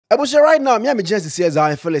I was right now. I'm just to see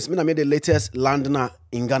Zionfelix. I'm the latest Londoner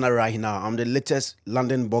in Ghana right now. I'm the latest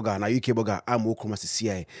London blogger, na UK blogger. I'm welcome to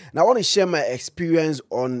CI. Now I want to share my experience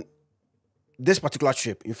on this particular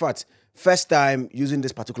trip. In fact, first time using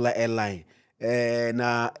this particular airline, and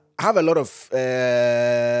I have a lot of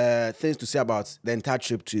things to say about the entire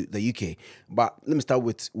trip to the UK. But let me start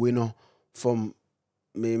with from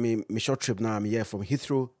my short trip now. I'm here from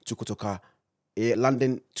Heathrow to Kotoka.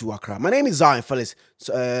 London to Accra. My name is Zionfelix.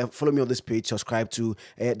 So, follow me on this page. Subscribe to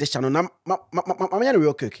this channel. Now, I'm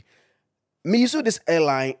real quick. Me use this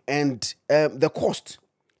airline and the cost.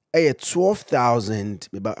 12,000.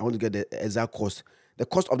 I want to get the exact cost. The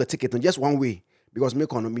cost of the ticket, not just one way, because me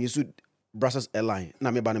use Brussels airline.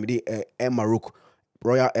 Now me Air Maroc,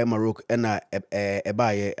 Royal Air Maroc, and I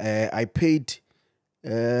paid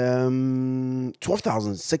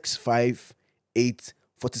 12,658.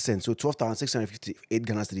 40 cents, so 12,658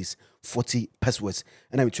 Ghana cedis, 40 pesos,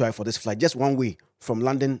 and I will try for this flight, just one way from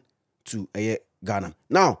London to Ghana.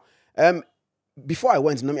 Now, before I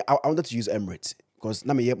went, I wanted to use Emirates because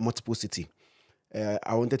now I multiple city.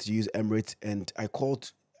 I wanted to use Emirates, and I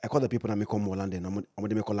called the people that make come more London. I'm going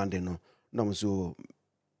to make London no, so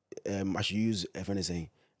I should use FNSA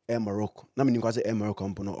Air Maroc. Now I'm going to Air Maroc.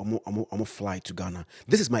 I'm going to fly to Ghana.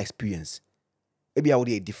 This is my experience. Maybe I would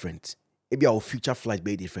be different. Maybe our future flight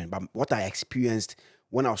be different, but what I experienced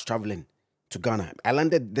when I was traveling to Ghana, I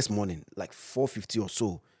landed this morning like 4:50 or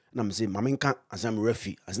so, and I'm saying, "Mama can't as I'm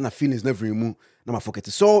refi, as in feelings never remove, now my forget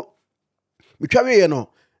it." So, we travel,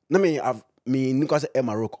 I've Nicolas Air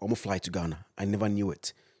Maroc, I'm fly to Ghana. I never knew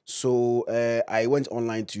it, so I went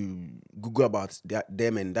online to Google about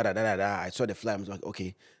them and da. I saw the flight. I was like,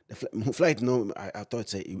 okay, the flight. No, I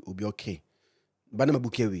thought it would be okay, but I'm a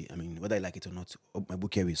book away. I mean, whether I like it or not, my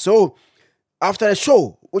book away. So. After the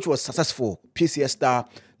show, which was successful, PCS Star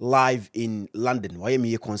live in London,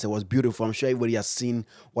 YMEA concert was beautiful. I'm sure everybody has seen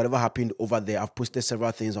whatever happened over there. I've posted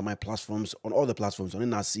several things on my platforms, on all the platforms, on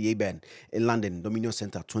NRCA band in London, Dominion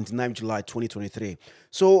Center, 29 July 2023.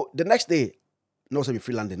 So the next day, no, so be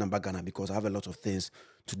free London, I'm back Ghana because I have a lot of things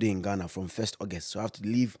to do in Ghana from 1st August. So I have to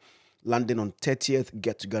leave London on 30th,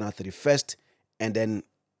 get to Ghana 31st, and then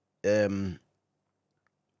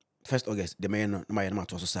 1st August, the man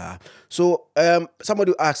also. So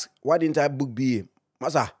somebody asked, why didn't I book BA?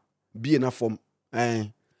 Masa, BA enough from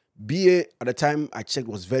BA at the time I checked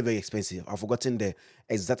was very, very expensive. I've forgotten the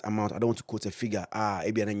exact amount. I don't want to quote a figure. But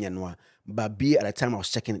BA at the time I was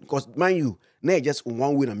checking it. Because mind you, now just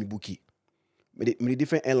one way na me book it. Me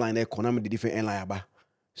different airline there, the different airline aba.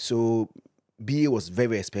 So BA was very,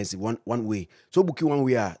 very expensive, one way. So booking one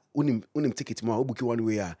way, unim ticket more, booking one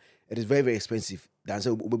way, it is very, very expensive. That's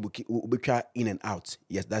book in and out.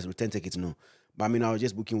 Yes, that's return ticket, no. But I mean, I was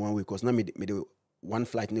just booking one way because now me one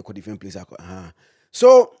flight in a different place.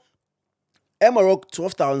 So, Air Maroc,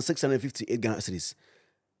 12,658 Ghana cedis.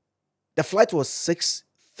 The flight was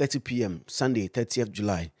 6:30 p.m. Sunday, 30th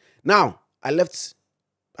July. Now, I left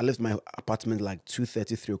my apartment like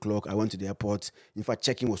 2:30, 3 o'clock. I went to the airport. In fact,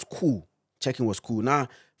 checking was cool. Now,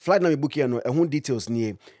 flight now me book here no details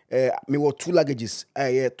near. Me were 2 luggages,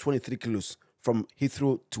 23 kilos from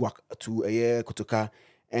Heathrow to Kotoka,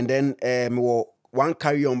 and then me were 1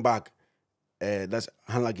 carry-on bag. That's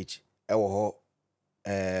hand luggage.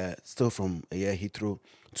 Still from Heathrow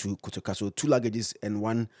to Kotoka. So 2 luggages and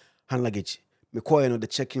 1 hand luggage. Me call the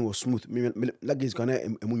check-in was smooth. Me luggage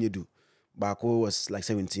gonna do. Bako was like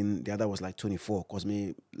 17. The other was like 24. Cause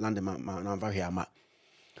me landed my very here.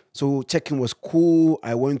 So check-in was cool.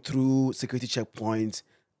 I went through security checkpoints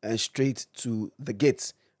and straight to the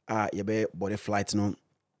gates. You bought a flight, no.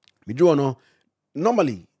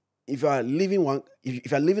 Normally, if you are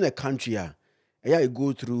leaving a country, you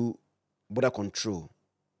go through border control.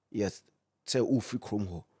 Yes, say free chrome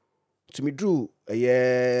ho. To me, drew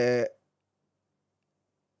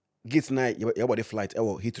gates night. You bought a flight.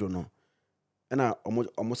 Heathrow no. And I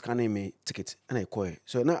almost can't name me ticket. And I call it.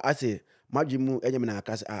 So now I say. Man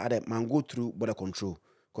go through border control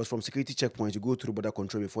because from security checkpoints you go through border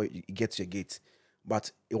control before you get to your gate,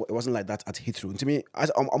 but it wasn't like that at Heathrow. To me, I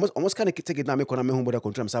almost kind of take it now. Make home border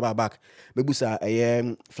control. I'm sabah back. Maybe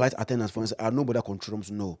flight attendants for instance, no border control.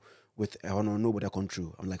 No with no border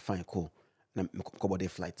control. I'm like fine, cool. And I'm board the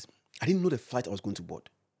flight. I didn't know the flight I was going to board.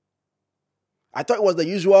 I thought it was the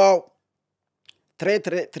usual. Like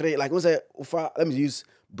let me use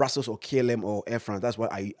Brussels or KLM or Air France. That's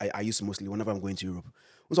what I use mostly whenever I'm going to Europe.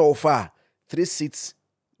 So far, 3 seats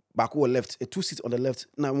back or left, 2 seats on the left,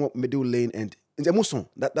 now middle lane, and in the Muson.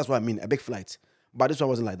 That's what I mean, a big flight. But this one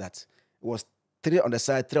wasn't like that. It was 3 on the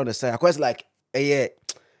side, 3 on the side. Of course, like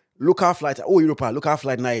local flight. Europa, local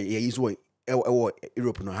flight now. Yeah, is way.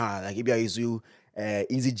 Europe no ha like if you use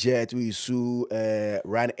EasyJet, we use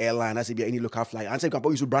Ryan Airline, that's if you any local flight. And say you can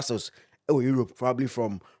probably use Brussels or Europe, probably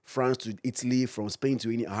from France to Italy, from Spain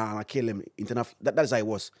to any and I kill them international. That's how it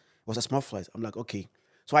was. It was a small flight. I'm like, okay.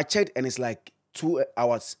 So I checked and it's like 2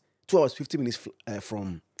 hours 50 minutes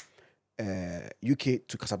from UK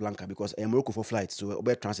to Casablanca because Morocco for flights, so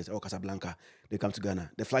Uber Transit or Casablanca, they come to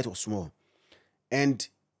Ghana. The flight was small. And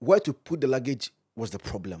where to put the luggage was the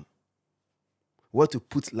problem. Where to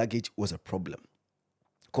put luggage was a problem.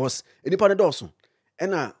 Because any part of the also,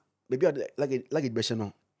 and maybe I luggage better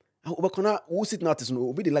no. Who sit now to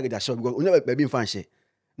know be the luggage that shop because we never be in fancy.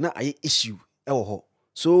 Now I issue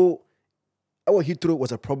so our Heathrow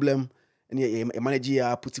was a problem. And a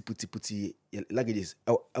manager putty luggages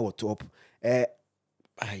our top. I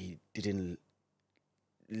didn't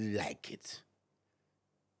like it.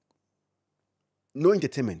 No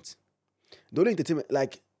entertainment. The only entertainment,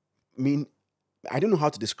 like, I don't know how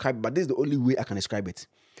to describe it, but this is the only way I can describe it.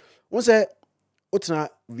 Once Otna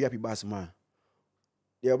VIP bus man,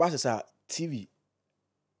 the bus is a TV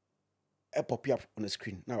pop up on the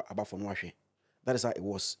screen. Now about from washing. That is how it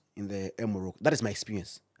was in the Maroc. That is my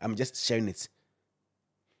experience. I'm just sharing it.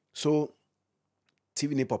 So,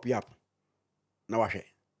 TV ne pop up. Now watch it.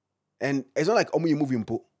 And it's not like you moving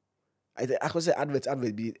po. I could say advert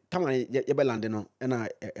be time you be landing and a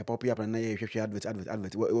pop up and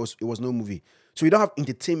advert. It was no movie. So you don't have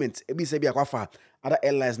entertainment. It be say be aquafa other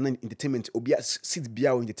airlines no entertainment or be sit be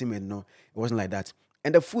entertainment. No, it wasn't like that.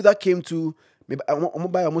 And the food that came to maybe I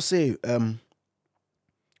must say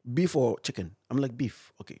beef or chicken. I'm like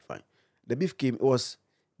beef. Okay, fine. The beef came. It was,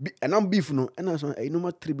 and I'm beef no. And I was like, no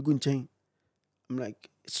matter three big chain. I'm like,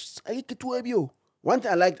 I get to you. One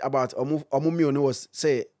thing I liked about Omumio was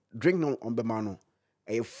say drink no on Bemano,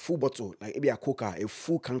 a full bottle like maybe a Coca, a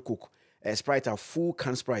full can Coke, a Sprite, a full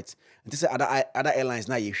can Sprite. And this other airlines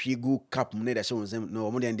now if you go cap money that shows them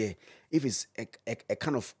no more than there. If it's a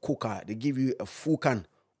can of Coca, they give you a full can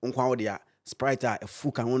on quality Sprite, a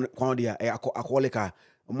full can on quality a alcoholic. A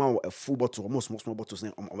full bottle, almost small bottles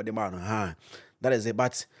on the man. That is it.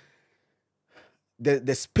 But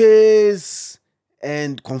the space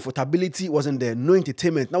and comfortability wasn't there. No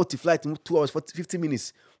entertainment. Now to flight 2 hours 50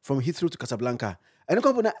 minutes from Heathrow to Casablanca. And the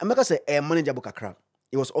company I say a manageable crap.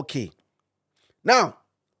 It was okay. Now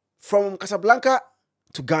from Casablanca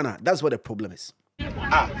to Ghana, that's what the problem is.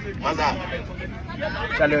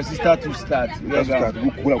 Tell your sister to start.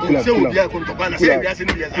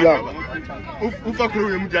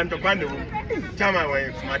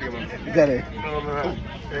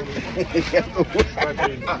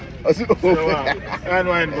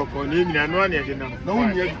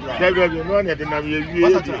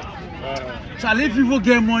 Charlie, if people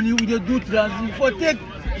get money, we do transit for take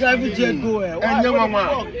driving jet go. Everybody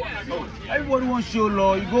wants to show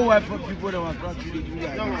law. You go wipe for people that want to do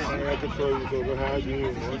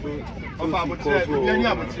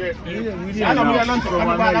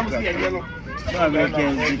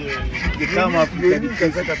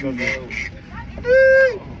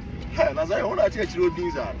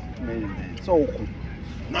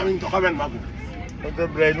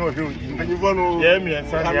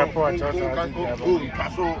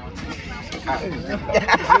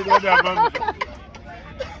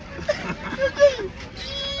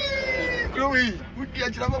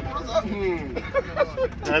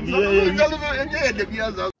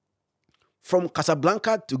From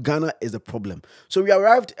Casablanca to Ghana is the problem. So we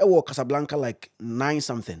arrived at Casablanca like 9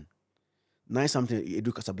 something. 9 something, you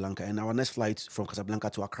do Casablanca. And our next flight from Casablanca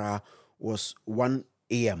to Accra was 1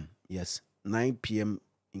 a.m. Yes, 9 p.m.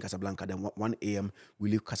 in Casablanca. Then 1 a.m. we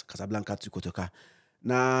leave Casablanca to Kotoka.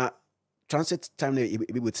 Now, transit time will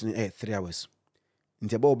be within 3 hours. In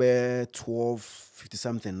the about 12:50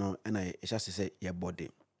 something, no, and I just say, yeah, body.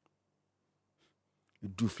 You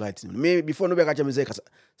do flights. Maybe before nobody catch me say,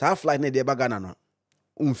 so flight near the bagana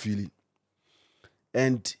no, feeling.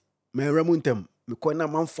 And me remuntem, me ko na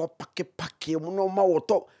man for pack, no ma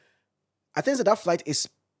top. I think that flight is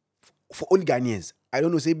for only Ghanaians. I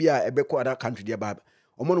don't know, say be a beko other country there, but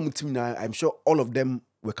I'm sure all of them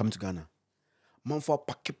will come to Ghana. Man for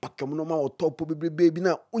pack, no ma top, baby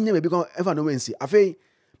na unye me become ever no wensi. Afei,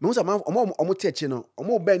 me won say man omo teche no,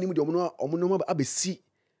 omo ba ni mu de omo no abesi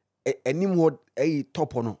enim word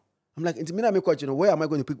top no. I'm like, into me na me question, where am I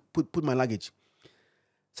going to put my luggage?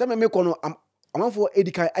 Say me make no I'm for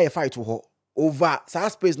edikai I fight to her over sa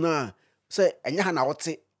space na say enya ha na wote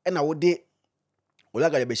e na wode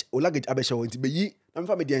luggage abesha wonti be yi na me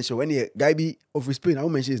fa me de ensho when the guy be of Spain I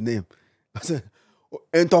won't mention his name. I say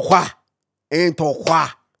entokwa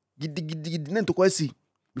gidi ntokwa si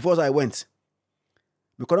before I went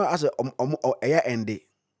Because as a year end,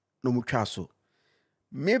 no more so.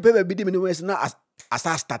 Me baby be me no now as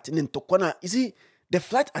I starting into corner. You see, the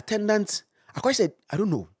flight attendants, I said, I don't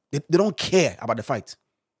know. They don't care about the fight.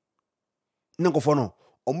 No go for no.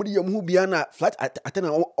 Omudi who be na flight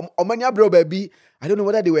attendant omanya bro baby. I don't know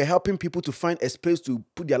whether they were helping people to find a space to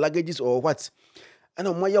put their luggages or what. And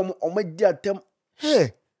omaya them,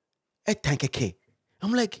 hey, a tank.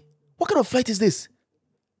 I'm like, what kind of flight is this?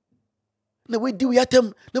 No way do we at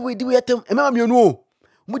them. No way do we at them. And I'm you know.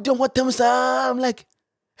 What them I'm like,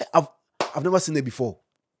 hey, I've never seen it before.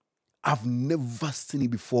 I've never seen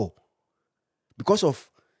it before. Because of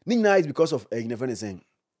Nina is because of you never saying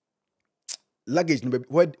luggage,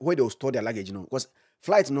 where they will store their luggage, because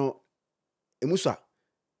flights, emusa,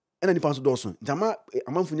 and then the pass dosun. Jama,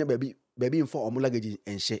 a month for baby inform luggage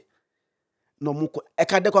and shit. No more, I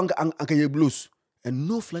can't anchor blues, and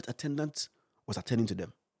no flight attendant was attending to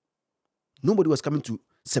them. Nobody was coming to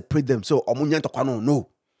separate them. So, omunyan to kwano, no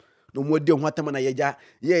more deal what time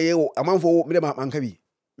yeah, a month for me, mankabi.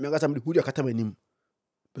 Me got somebody who you cut him.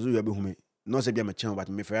 Bezu ya be hume. No se be my channel, but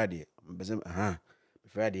me Friday.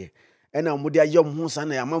 Friday. And now Mudia Yom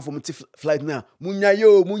Hunsan, a man from flight now. Munya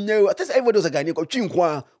yo. I tell everybody was a guy called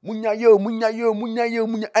Chinkwa. Munya yo.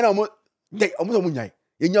 And I'm almost Munya.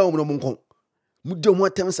 You know, no monk. Mudio more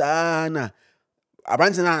times, Anna. A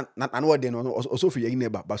branson, not an word then, or Sophia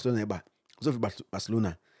neighbor, Barcelona, Sophie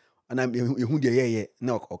Barcelona. And I'm who the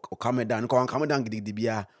no, or come down, the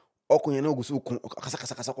beer, or can go so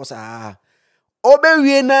Casa.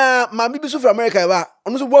 Obe na mami bisu from America ba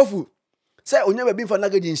onu so bofu say onya ba bi fa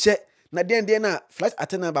luggage nche na den na flight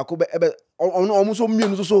attendant ba ko be onu so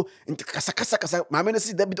mienu so kasa mami na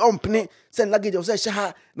sit there bit on pene say luggage o say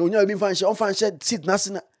sha na onya ba bi fa nche on fa nche seat na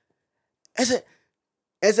sina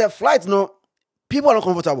as a flight no people are not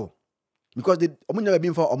comfortable because they onya ba bi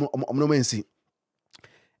fa no man see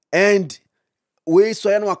and we so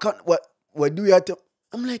no account what do you have to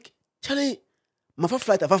I'm like Charlie my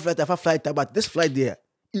flight, but this flight there,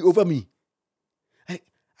 it over me.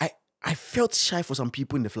 I felt shy for some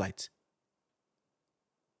people in the flight.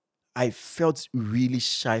 I felt really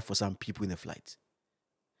shy for some people in the flight.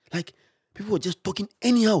 Like, people were just talking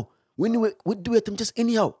anyhow. When we do it, just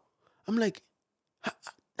anyhow. I'm like,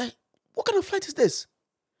 what kind of flight is this?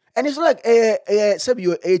 And it's like a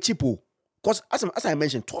cheapo. Because as I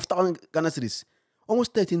mentioned, 12,000 Ghana cedis,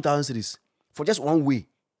 almost 13,000 cedis for just one way.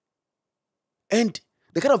 And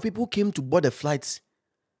the kind of people who came to board the flights,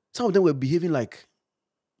 some of them were behaving like,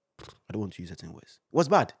 I don't want to use certain words. It was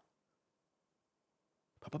bad.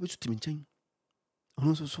 Papa,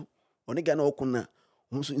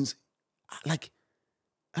 like,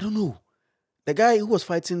 I don't know. The guy who was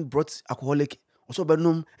fighting brought alcoholic, also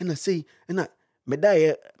benum, and I say, and I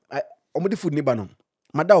medai, I omodi food ni banom.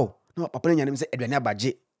 Madao, no papa name say Edwania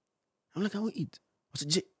Baje. I'm like, I will eat. What's a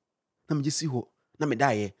J? Nam just see who, na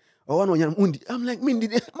medai. Oh no, I'm like,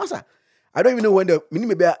 masa. I don't even know when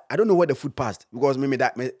I don't know where the food passed because me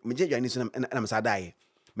that me and I'm sad die.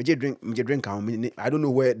 Me drink I don't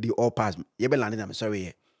know where they all passed. You be landing, I'm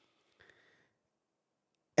sorry.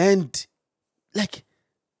 And like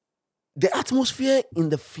the atmosphere in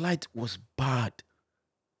the flight was bad.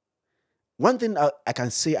 One thing I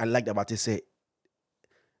can say I liked about it, say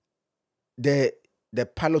the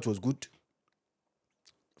pilot was good.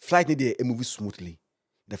 Flight needed a movie smoothly.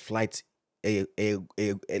 The flight, like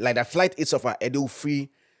the flight itself, Edo free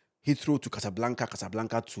Heathrow to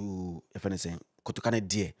Casablanca to if anything, Kotokane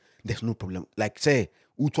dear. There's no problem. Like say,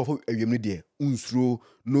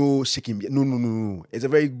 no shaking. No. It's a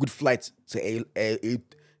very good flight. Say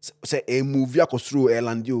a movie through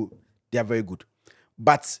Airlandio, they are very good.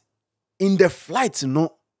 But in the flight,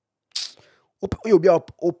 you'll be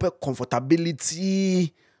open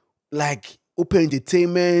comfortability, like open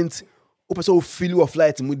entertainment. Open so feel your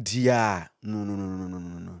flight mudia.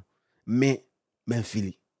 No. Me feel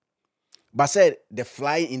it. But said the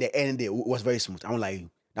flying in the end there was very smooth. I don't lie.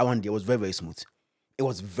 That one day was very, very smooth. It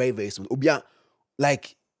was very, very smooth. Obia,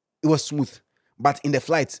 like it was smooth. But in the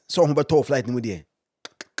flight, so I'm about flight there.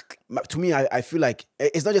 To me, I feel like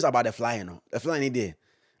it's not just about the flying. The flying in there.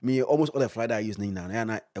 Me almost all the flight I use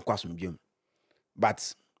now.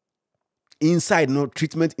 But inside,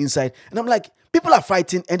 treatment inside. And I'm like, people are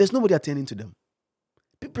fighting and there's nobody attending to them.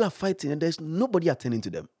 People are fighting and there's nobody attending to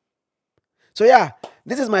them. So yeah,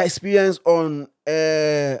 this is my experience on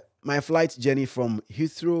my flight journey from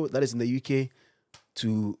Heathrow, that is in the UK,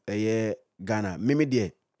 to Ghana. Maybe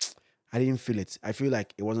there, I didn't feel it. I feel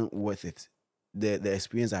like it wasn't worth it. The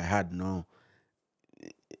experience I had,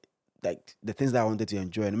 like the things that I wanted to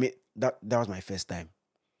enjoy. And that was my first time.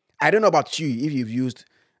 I don't know about you if you've used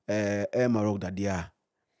Air Maroc that year.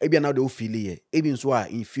 Maybe now they will feel it. Maybe so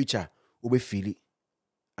in future we will feel it.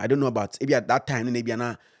 I don't know about maybe at that time maybe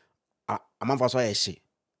na a man for so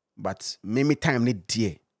but maybe time need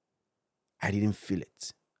dear. I didn't feel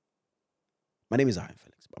it. My name is Zionfelix.